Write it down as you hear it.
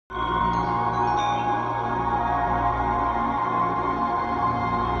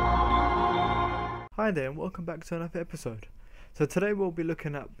Hi there and welcome back to another episode. So today we'll be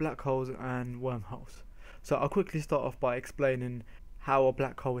looking at black holes and wormholes. So I'll quickly start off by explaining how a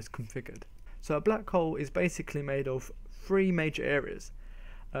black hole is configured. So a black hole is basically made of three major areas.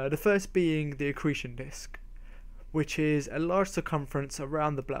 The first being the accretion disk, which is a large circumference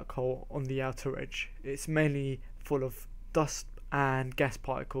around the black hole on the outer edge. It's mainly full of dust and gas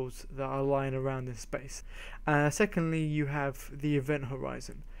particles that are lying around in space. Secondly, you have the event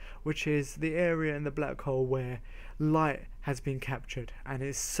horizon, which is the area in the black hole where light has been captured and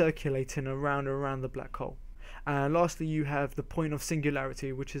is circulating around the black hole. And lastly, you have the point of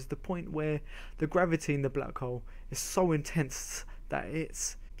singularity, which is the point where the gravity in the black hole is so intense that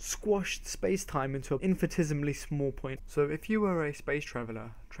it's squashed space-time into an infinitesimally small point. So if you were a space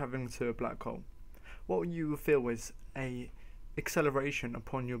traveller travelling to a black hole, what you would feel is a acceleration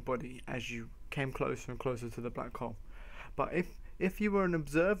upon your body as you came closer and closer to the black hole. But if you were an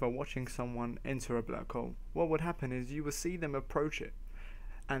observer watching someone enter a black hole, what would happen is you would see them approach it,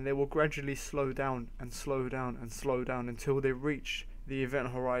 and they will gradually slow down and slow down and slow down until they reach the event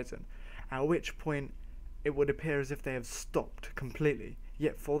horizon, at which point it would appear as if they have stopped completely.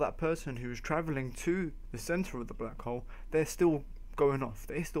 Yet for that person who is travelling to the centre of the black hole, they're still going off,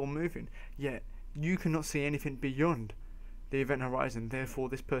 they're still moving, yet you cannot see anything beyond the event horizon. Therefore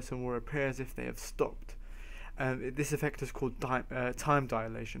this person will appear as if they have stopped. This effect is called time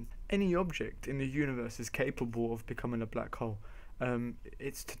dilation. Any object in the universe is capable of becoming a black hole.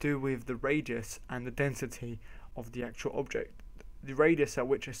 It's to do with the radius and the density of the actual object. The radius at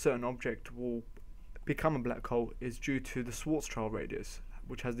which a certain object will become a black hole is due to the Schwarzschild radius,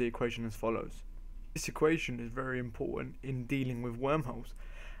 which has the equation as follows. This equation is very important in dealing with wormholes,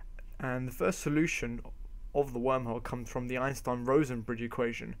 and the first solution of the wormhole comes from the Einstein-Rosen bridge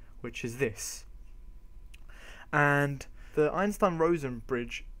equation, which is this. And the Einstein-Rosen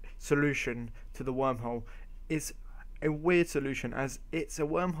bridge solution to the wormhole is a weird solution, as it's a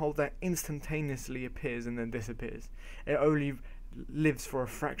wormhole that instantaneously appears and then disappears. It only lives for a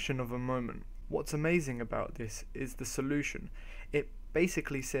fraction of a moment. What's amazing about this is the solution. It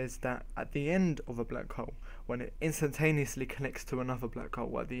basically says that at the end of a black hole, when it instantaneously connects to another black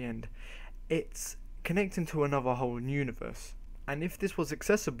hole at the end, it's connecting to another whole universe. And if this was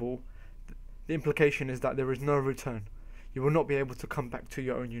accessible, the implication is that there is no return. You will not be able to come back to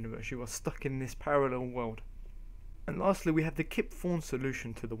your own universe. You are stuck in this parallel world. And lastly, we have the Kippform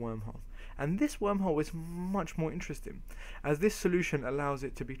solution to the wormhole. And this wormhole is much more interesting, as this solution allows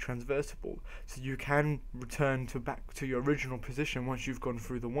it to be transversable, so you can return back to your original position once you've gone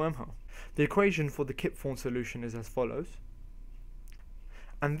through the wormhole. The equation for the Kippform solution is as follows.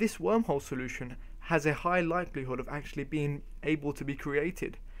 And this wormhole solution has a high likelihood of actually being able to be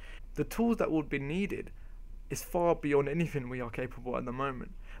created. The tools that would be needed is far beyond anything we are capable at the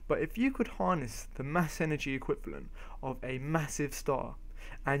moment. But if you could harness the mass energy equivalent of a massive star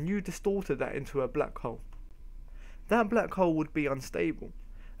and you distorted that into a black hole, that black hole would be unstable.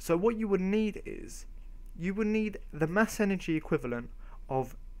 So what you would need is, you would need the mass energy equivalent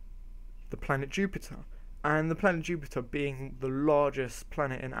of the planet Jupiter. And the planet Jupiter, being the largest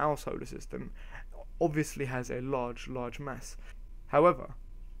planet in our solar system, obviously has a large mass. However,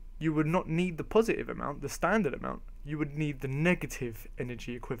 you would not need the positive amount, the standard amount. You would need the negative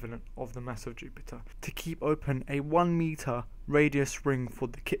energy equivalent of the mass of Jupiter to keep open a 1 meter radius ring for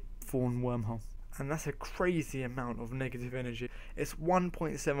the Kippform wormhole. And that's a crazy amount of negative energy. It's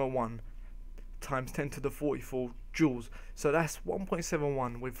 1.71 times 10 to the 44 joules. So that's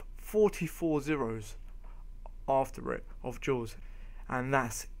 1.71 with 44 zeros after it of joules. And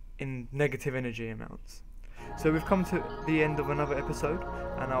that's in negative energy amounts. So we've come to the end of another episode,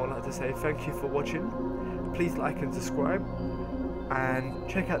 and I would like to say thank you for watching. Please like and subscribe, and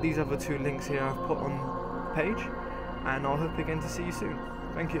check out these other two links here I've put on the page, and I'll hope again to see you soon.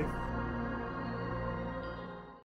 Thank you.